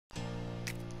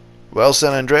Well,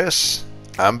 San Andreas,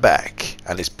 I'm back,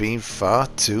 and it's been far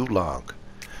too long.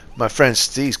 My friend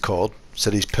Steve's called,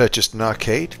 said he's purchased an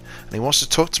arcade, and he wants to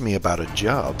talk to me about a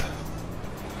job.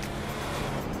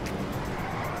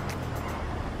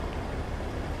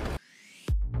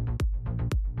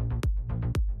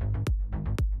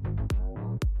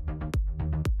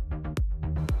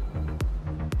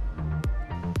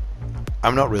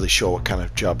 I'm not really sure what kind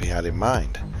of job he had in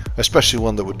mind, especially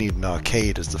one that would need an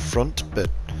arcade as the front, but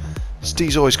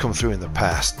Steve's always come through in the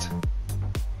past.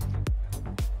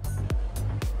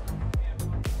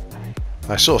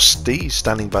 I saw Steve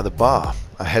standing by the bar.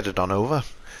 I headed on over,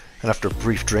 and after a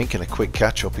brief drink and a quick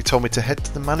catch-up, he told me to head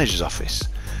to the manager's office.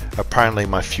 Apparently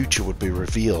my future would be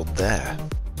revealed there.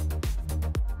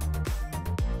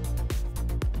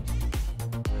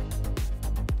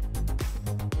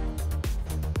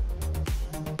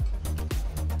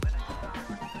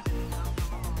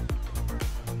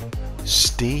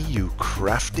 Steve, you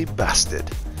crafty bastard.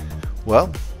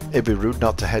 Well, it'd be rude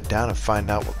not to head down and find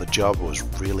out what the job was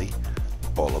really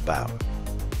all about.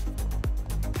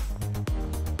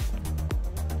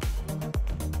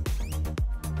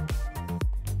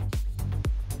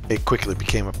 It quickly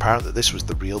became apparent that this was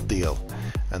the real deal,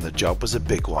 and the job was a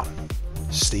big one.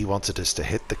 Steve wanted us to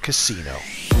hit the casino.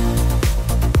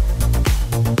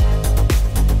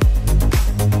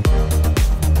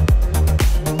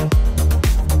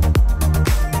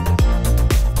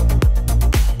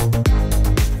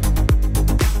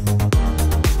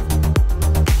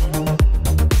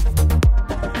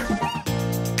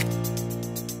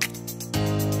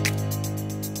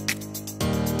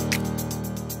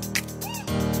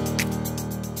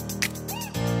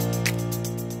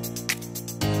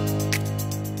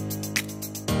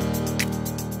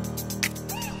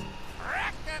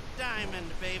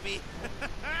 Baby.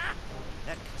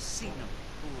 That casino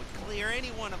who would clear any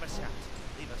one of us out,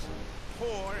 leave us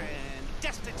poor and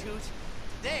destitute.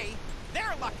 Today,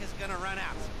 their luck is gonna run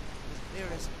out. There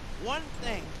is one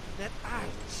thing that I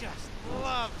just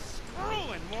love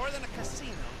screwing more than a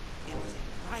casino. It is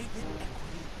a private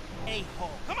equity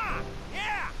a-hole. Come on,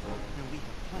 yeah! And we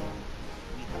have planned,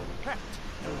 we have prepped,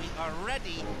 and we are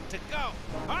ready to go.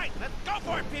 All right, let's go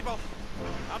for it, people.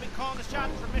 I'll be calling the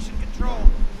shots for mission control.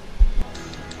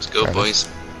 Let's go, boys.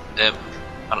 I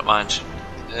don't mind.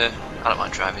 I don't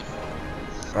mind driving.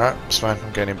 Alright, it's fine.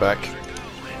 I'm getting back.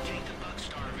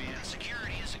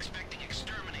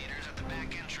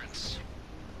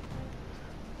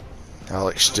 I'll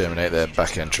exterminate their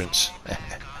back entrance.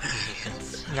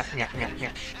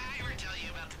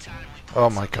 Oh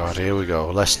my god, here we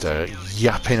go. Lester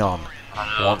yapping on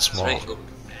once more.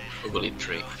 Ugly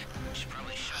tree.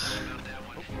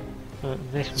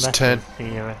 This method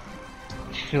theory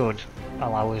should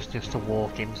allow us just to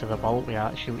walk into the vault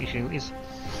without shooties.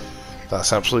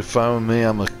 That's absolutely fine with me.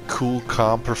 I'm a cool,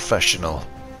 calm professional.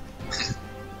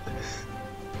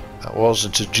 That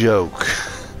wasn't a joke.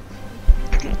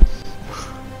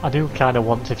 I do kind of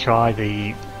want to try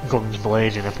the guns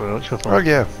blazing approach before. Oh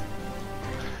yeah.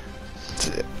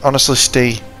 Honestly,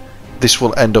 Steve, this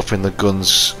will end up in the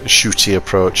guns shooty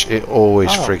approach. It always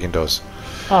friggin' does.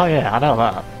 Oh yeah, I know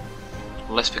that.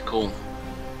 Let's be cool.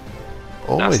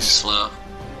 Always. Nice and slow.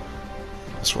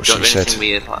 That's what she said.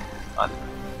 Weird, like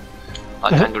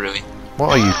kangaroo. What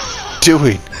are you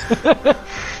doing?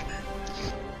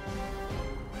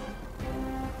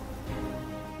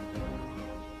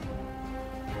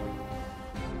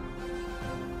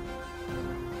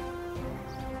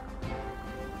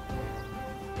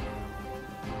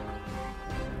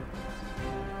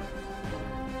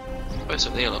 Where's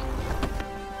up there, look?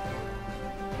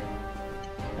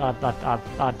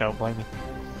 I don't blame you.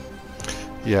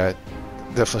 Yeah, it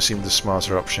definitely seemed the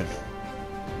smarter option.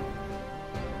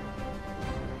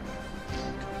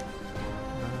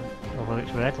 Although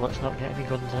it's red, let's not get any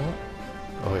guns in it.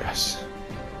 Oh yes.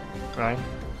 Right.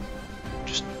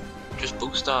 Just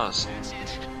bug stars. That's it.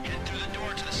 Head through the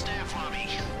door to the staff lobby.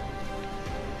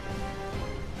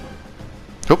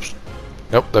 Oops.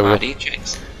 Nope, there we go. ID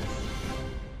checks.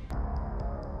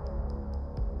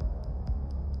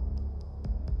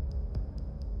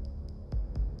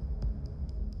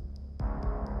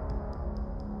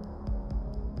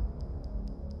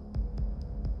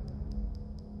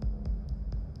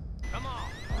 Come on,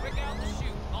 quick out the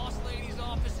chute. Boss lady's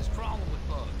office is crawling with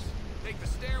bugs. Take the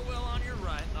stairwell on your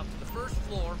right up to the first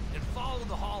floor and follow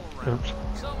the hall around. Oops.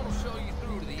 Someone will show you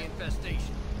through to the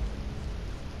infestation.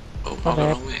 Oh, I'm the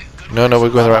wrong way. No, we're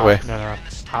going the right way. No,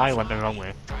 I went the wrong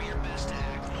way.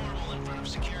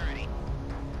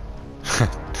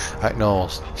 Act normal.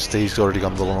 Steve's already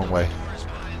gone the long way.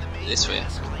 This way.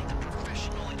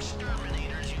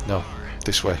 No,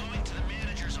 this way.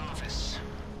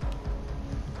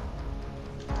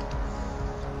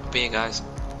 up here, guys.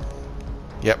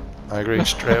 Yep, I agree.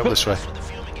 Straight up this way. For the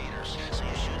fumigators, so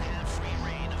you should have free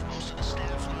reign of most of the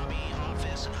staff lobby,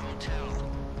 office, and hotel.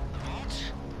 The vault?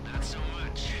 Not so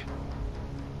much.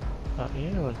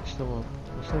 Yeah, we're still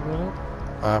going up.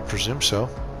 I presume so.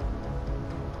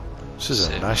 This is a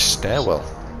Service. nice stairwell.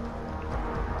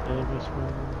 Service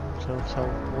rooms, hotel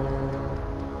floor.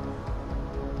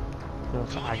 Go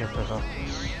to Agatha's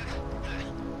office.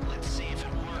 Let's see if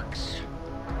it works.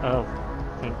 Oh, I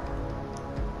think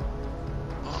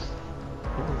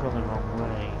we're going the wrong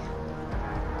way.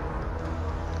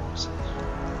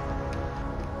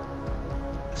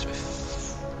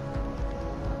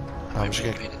 I'm just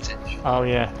gonna... Paying attention. Oh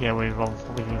yeah, we need to on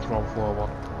floor 1.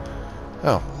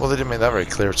 Oh, well they didn't make that very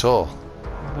clear at all.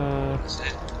 That's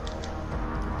it.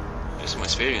 Just my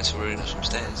experience, we're in some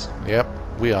stairs. Yep,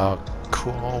 we are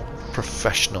cool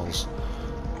professionals.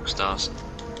 Stars.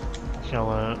 Shall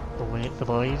await the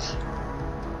boys?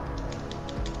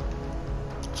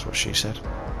 That's what she said.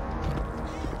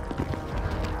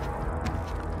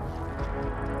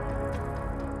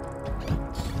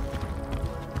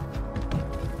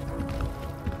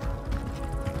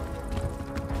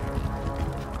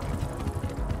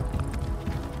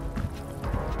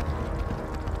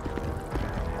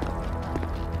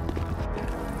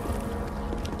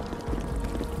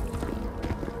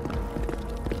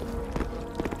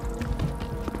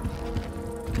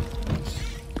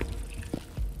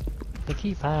 The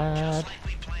keypad. Like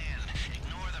we planned.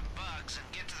 Ignore the bugs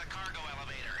and get to the cargo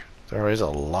elevator. There is a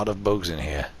lot of bugs in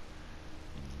here.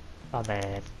 My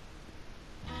bad.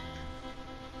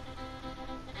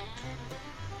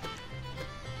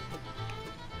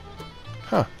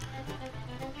 Huh.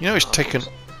 You know he's taken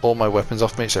all my weapons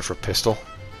off me except for a pistol.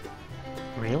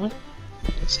 Really?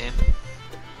 Same.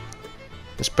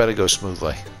 This better go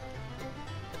smoothly.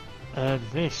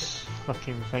 This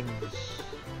fucking thing's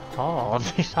hard.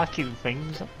 This hacking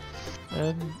thing's.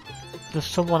 Does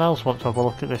someone else want to have a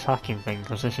look at this hacking thing?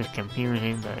 Because this is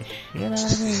confusing the shit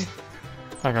out of me.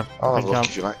 Hang on. I'll I have a think look I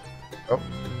if you like. Oh.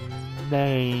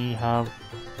 may have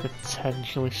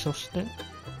potentially sussed it.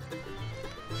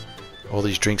 All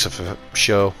these drinks are for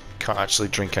show. Can't actually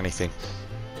drink anything.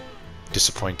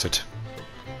 Disappointed.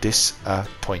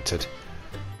 Disappointed.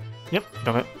 Yep,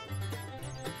 done it.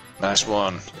 Nice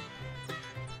one.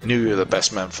 Knew you were the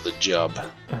best man for the job.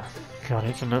 God,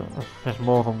 isn't it? There's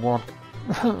more than one.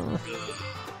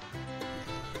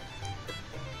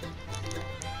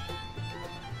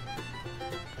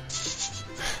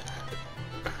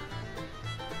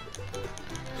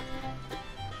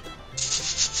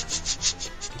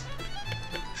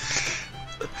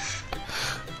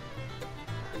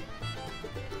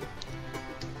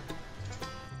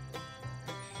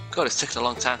 God, it's taken a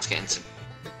long time to get into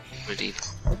bloody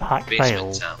Hack basement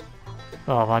failed. town.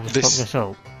 Oh, have I just This- fucked this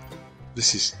up?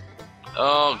 This is...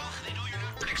 Oh, They know you're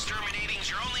not exterminating's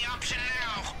your only option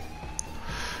now.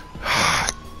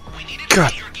 We need to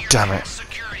God get your gear damn it. past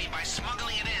security by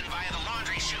smuggling it in via the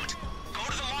laundry chute. Go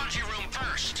to the laundry room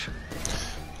first.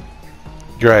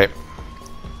 Great.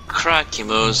 crikey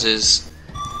Moses.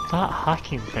 That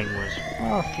hacking thing was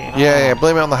fucking Yeah,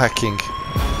 blame it on the hacking.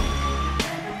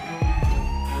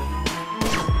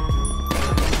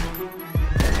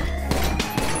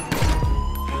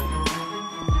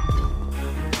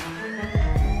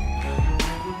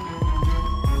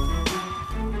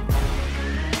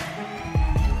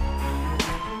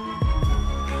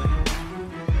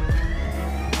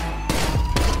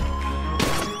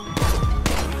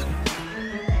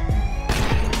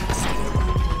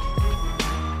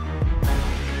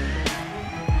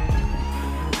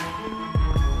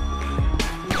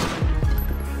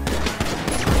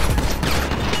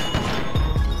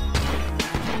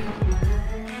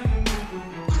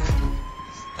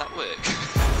 That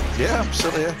work? Yeah, I'm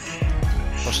still here.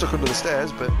 I'm stuck under the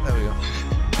stairs, but there we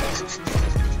go.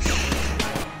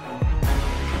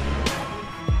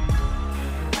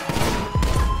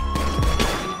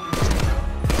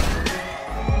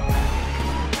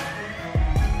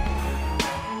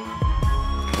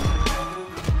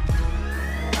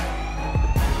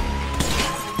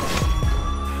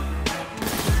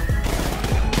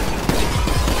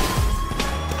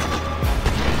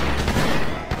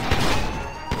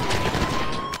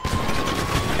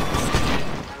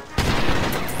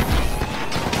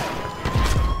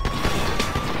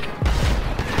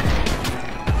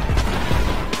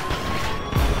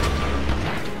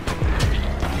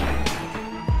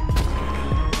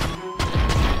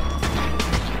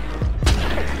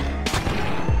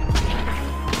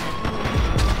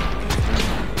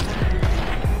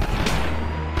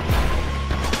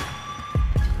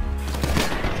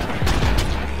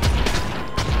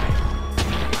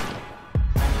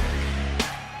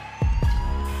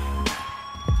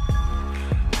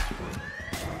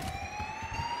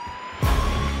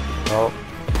 Oh,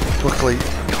 luckily,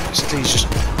 Steve's just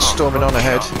storming on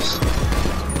ahead.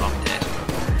 I'm dead.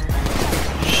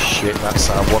 Shit, that's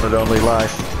our one and only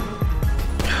life.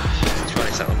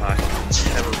 Trying to out my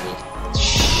terrible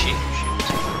shit shoot.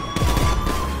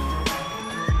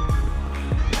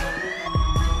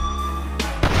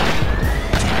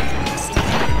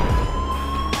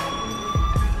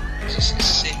 This is a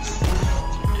sick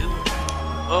dude.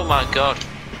 Oh my god.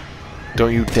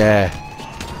 Don't you dare.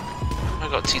 I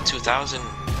got T2000.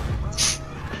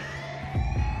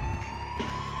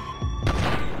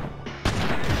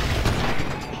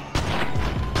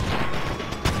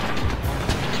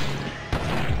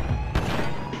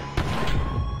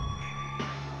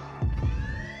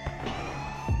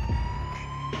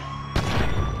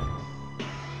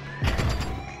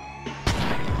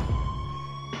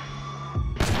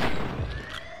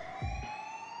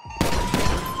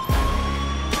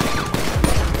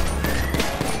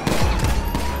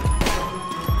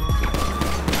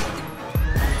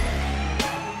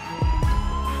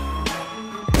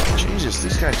 Jesus,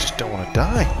 these guys just don't want to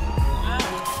die.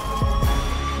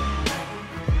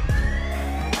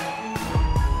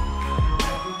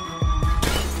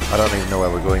 I don't even know where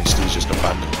we're going. Steve's just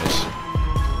abandoned us.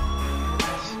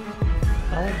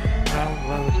 Oh,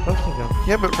 where we're supposed to go.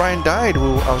 Yeah, but Ryan died.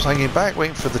 Well, I was hanging back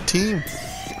waiting for the team.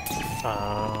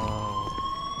 Oh.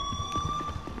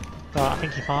 So I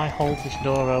think if I hold this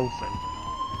door open...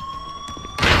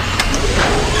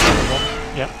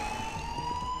 Yep,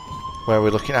 Where are we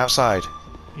looking? Outside?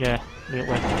 yeah, real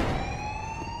way.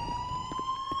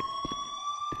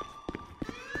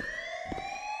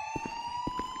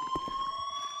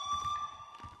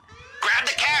 Grab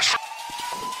the cash.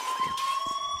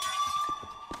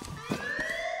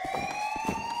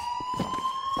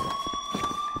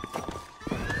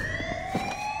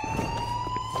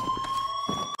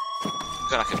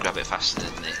 God, I can grab it faster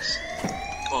than this.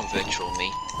 Come on, virtual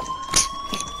me.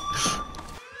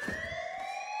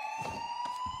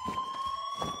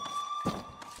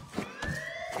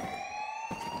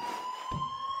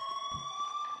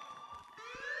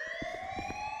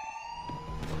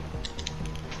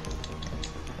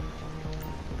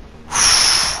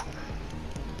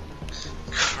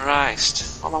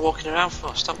 Christ, what am I walking around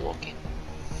for? Stop walking.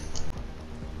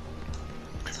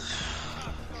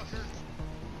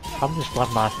 I'm just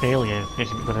glad my failure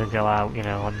isn't going to go out, you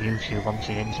know, on YouTube,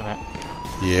 onto the internet.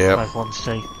 Yeah. Let everyone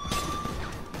see.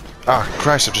 Ah,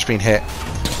 Christ, I've just been hit.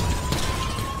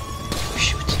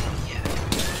 Shoot. Yeah.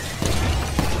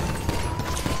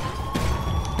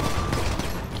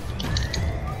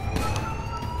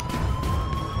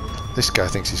 This guy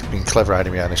thinks he's been clever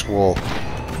hiding behind this wall.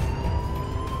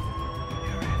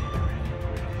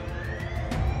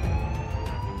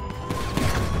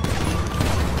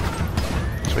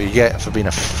 That's what you get for being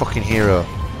a fucking hero.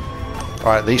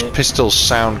 Alright, these pistols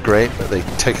sound great, but they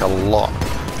take a lot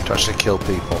to actually kill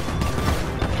people.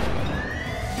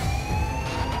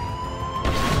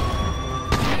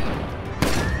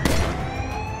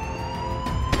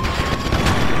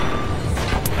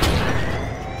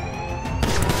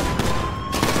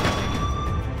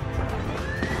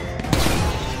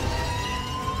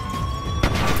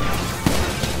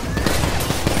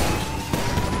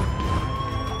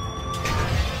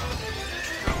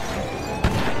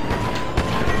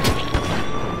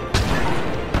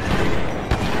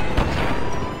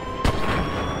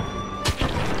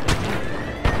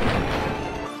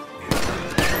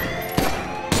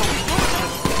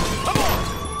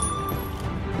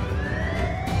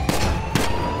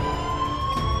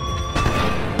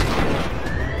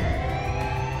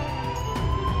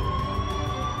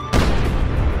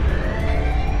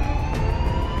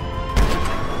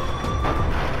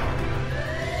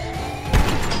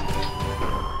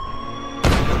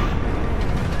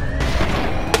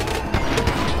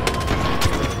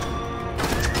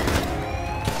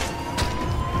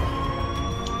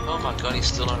 Oh my god, he's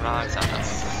still arrived at that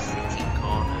freaking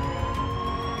corner.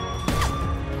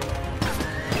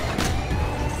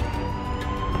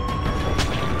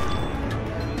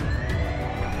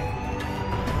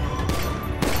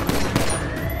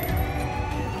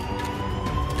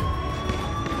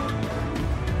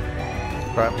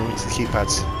 Right, moving to the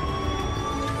keypads.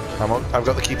 I've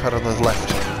got the keypad on the left.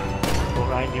 But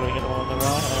Ryan, you want to get the one on the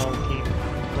right, and I'll keep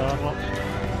guard watch.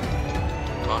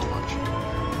 God watch.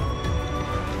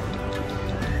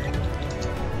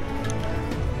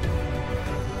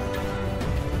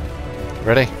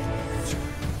 Ready?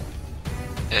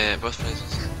 Both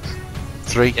places.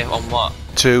 3, Yeah, on what?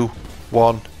 2,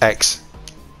 1, X.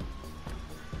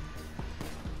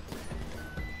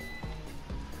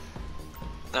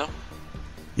 No?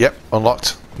 Yep,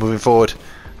 unlocked. Moving forward.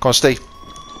 Come on, Steve.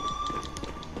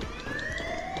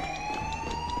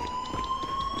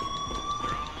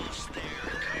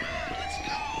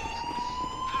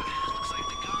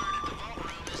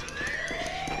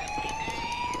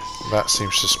 That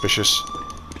seems suspicious.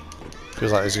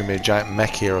 Feels like there's going to be a giant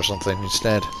mech here or something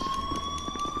instead.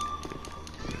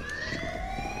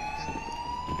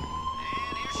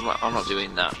 I'm not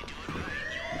doing that.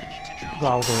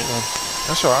 I'll do it then.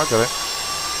 That's alright, I got it.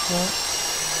 Yeah.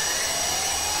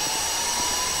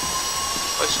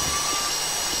 What's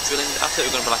drilling? I thought it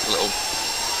was going to be like a little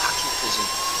hacking prison.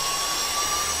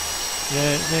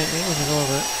 Yeah, it was a little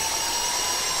bit.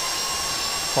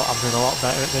 But I'm doing a lot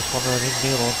better at this one than in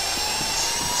the other one.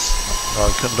 Oh,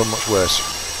 I couldn't have done much worse.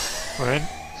 We're in.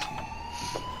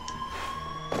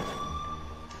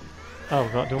 Oh,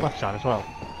 we've got to do left side as well.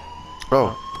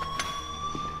 Oh,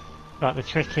 Right, the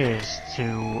trick is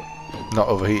to not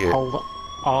overheat it. hold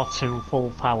R2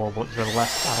 full power but the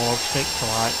left analog stick to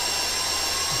like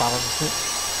balance it.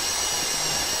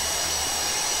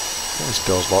 This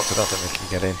door's locked, I don't think we can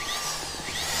get in.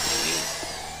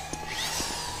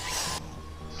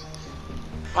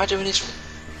 Why doing this?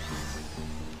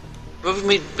 Where have we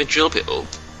made the drill bit up?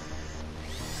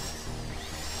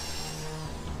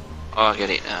 Oh, I get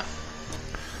it now.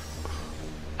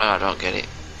 Oh, I don't get it.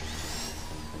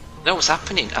 No, what's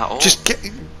happening at all? Just get...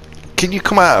 Can you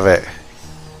come out of it?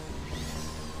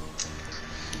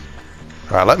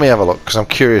 Right, let me have a look, because I'm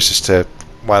curious as to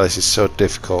why this is so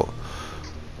difficult.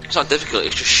 It's not difficult,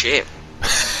 it's just shit.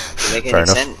 Doesn't make Fair any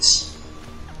enough. sense.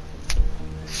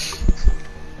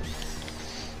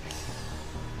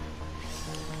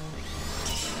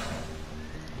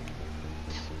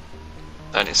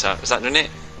 Don't it sound? Is that doing it?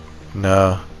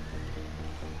 No.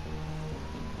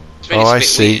 It's Oh, a I bit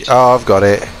see. weird. Oh, I've got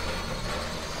it.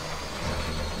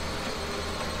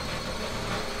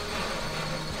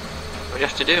 What do you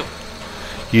have to do?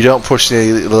 You don't push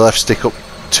the left stick up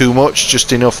too much,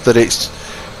 just enough that it's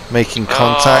making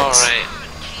contact. Oh,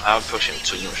 right. I'm pushing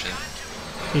too much then.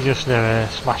 You just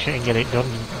smash it and get it done,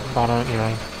 man, aren't you,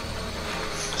 Ryan?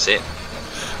 That's it.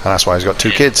 And that's why he's got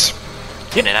two kids.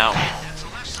 In and out.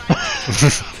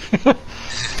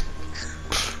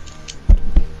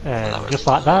 Just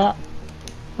like that.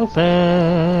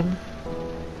 Open!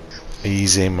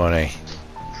 Easy money.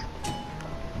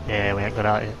 Yeah, we ain't got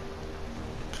out here.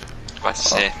 About to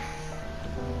say.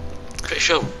 Pretty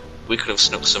sure we could have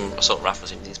snuck some assault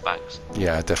rifles in these bags.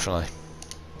 Yeah, definitely.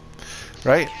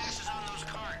 Right.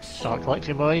 Start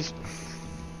collecting, boys.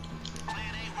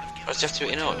 Or does you have to do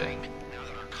it in order?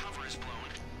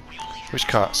 Which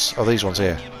carts? Oh, these ones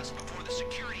here.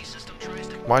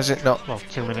 Why is it not? Well,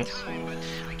 2 minutes.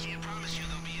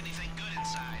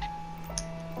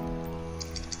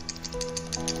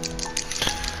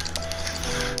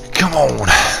 Come on.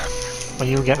 When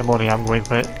you get the money, I'm going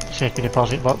for safety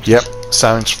deposit box. Yep,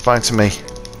 sounds fine to me.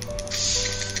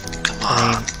 Come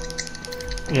I on.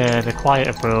 mean, yeah, the quiet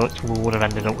approach, we would have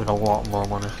ended up with a lot more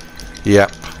money.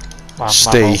 Yep. My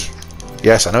Steve. fault.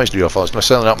 Yes, I know it's your fault. It's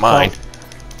certainly not mine. Well,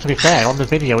 to be fair, on the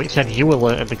video it said you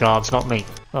alerted the guards, not me.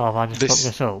 Oh, have I just fucked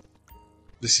this up?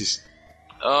 This is.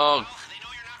 Oh,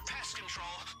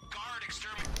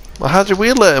 Well, how did we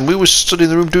alert him? We were stood in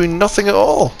the room doing nothing at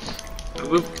all.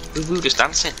 we were just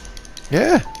dancing.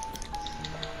 Yeah.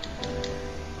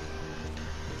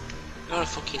 You gotta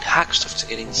fucking hack stuff to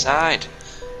get inside.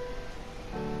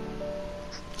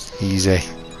 Easy.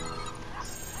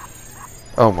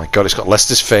 Oh my god, it's got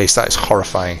Lester's face. That is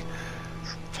horrifying.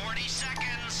 40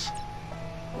 seconds.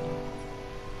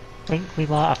 I think we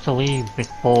might have to leave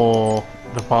before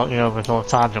the party over all the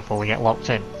times before we get locked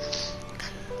in.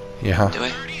 Yeah. Do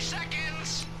it. 30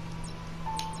 seconds.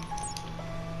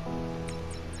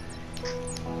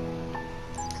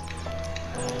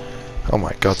 Oh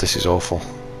my god, this is awful.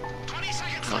 20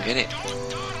 seconds. I'll get it.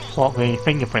 What, the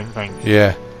fingerprint thing?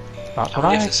 Yeah. That's what Oh,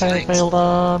 I yes, said, thanks. failed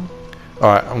on.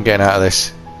 Alright, I'm getting out of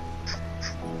this.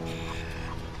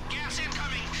 Gas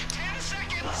incoming. 10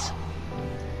 seconds.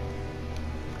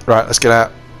 Right, let's get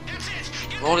out. That's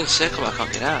it. I'm all in circle, but I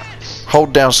can't get out.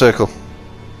 Hold down circle.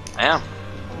 I am.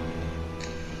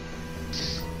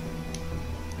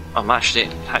 I matched it.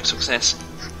 Hack success.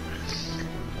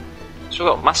 So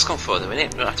we've got mask on for the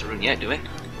minute. We don't have to run yet, do we?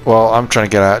 Well, I'm trying to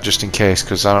get out just in case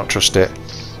because I don't trust it.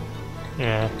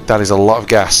 Yeah. That is a lot of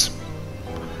gas.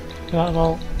 That's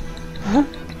all.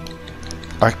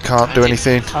 I can't do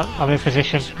anything. I'm in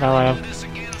position. Now I am.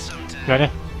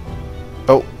 Ready?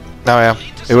 Oh, now I am.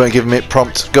 It won't give me it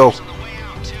prompt. Go.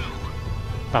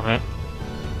 Damn it.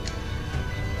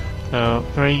 So,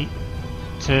 3,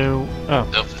 2, oh,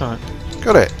 Nope. sorry.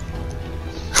 Got it.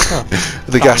 Oh,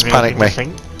 The gas panicked me. I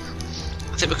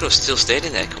think we could have still stayed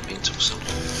in there, couldn't we, until some.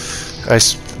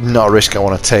 It's not a risk I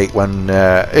want to take when...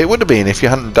 it would have been if you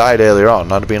hadn't died earlier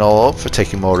on. I'd have been all up for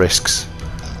taking more risks.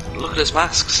 Look at his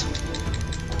masks.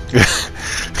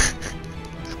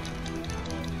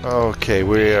 Okay,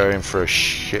 we are in for a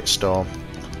shitstorm.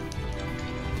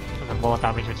 And the more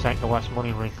damage we take, the less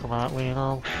money we come out with, you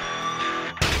know.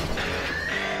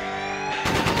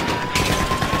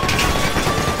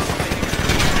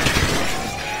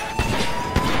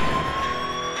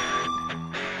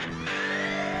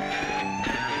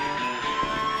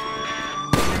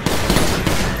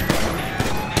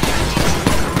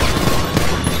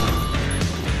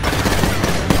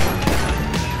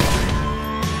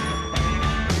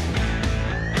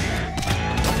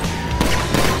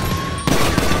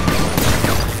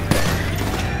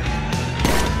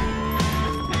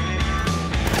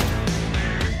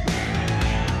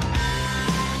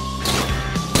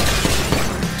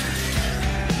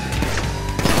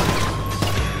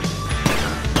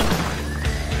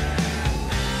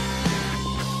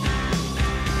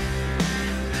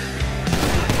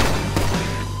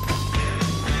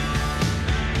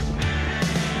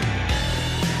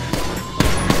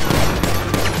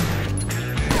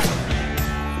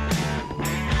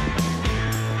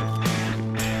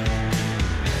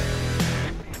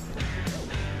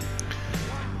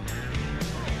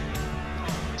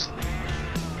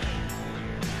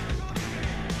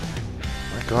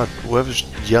 God, whoever's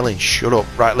yelling, shut up.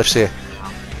 Right, lift's here.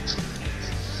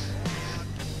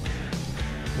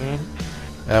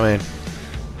 I'm in.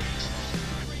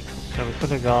 So we could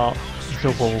have got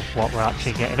double what we're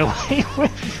actually getting away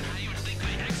with.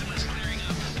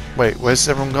 Wait, where's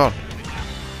everyone gone?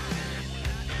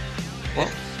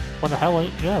 What the hell?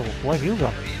 Yeah, where have you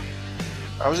gone?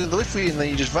 I was in the lift with you and then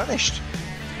you just vanished.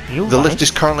 You The lift vanished?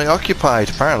 is currently occupied,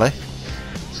 apparently.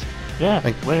 Yeah,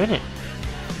 we're in it.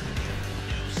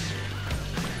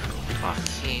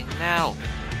 Fucking hell.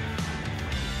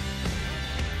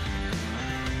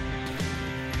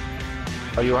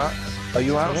 Are you out? Are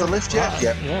you out of the lift yet? Right.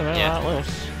 Yep. Yeah, we're Yeah. out of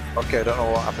lift. Okay, I don't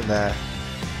know what happened there.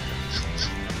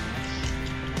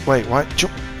 Wait, what?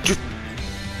 Jump.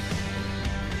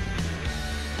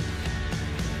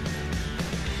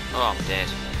 Oh, I'm dead.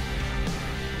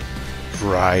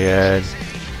 Brian.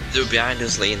 They were behind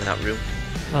us, Lee, in that room.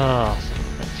 Oh,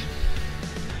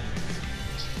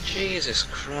 Jesus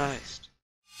Christ.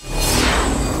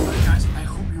 Guys, I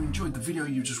hope you enjoyed the video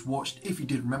you just watched. If you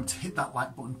did, remember to hit that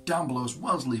like button down below as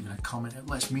well as leaving a comment. It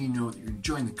lets me know that you're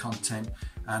enjoying the content.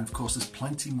 And of course, there's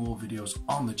plenty more videos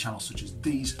on the channel such as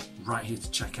these right here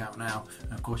to check out now.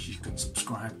 And of course, you can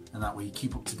subscribe and that way you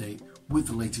keep up to date with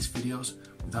the latest videos.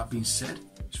 With that being said,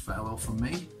 it's farewell from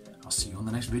me. I'll see you on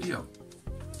the next video.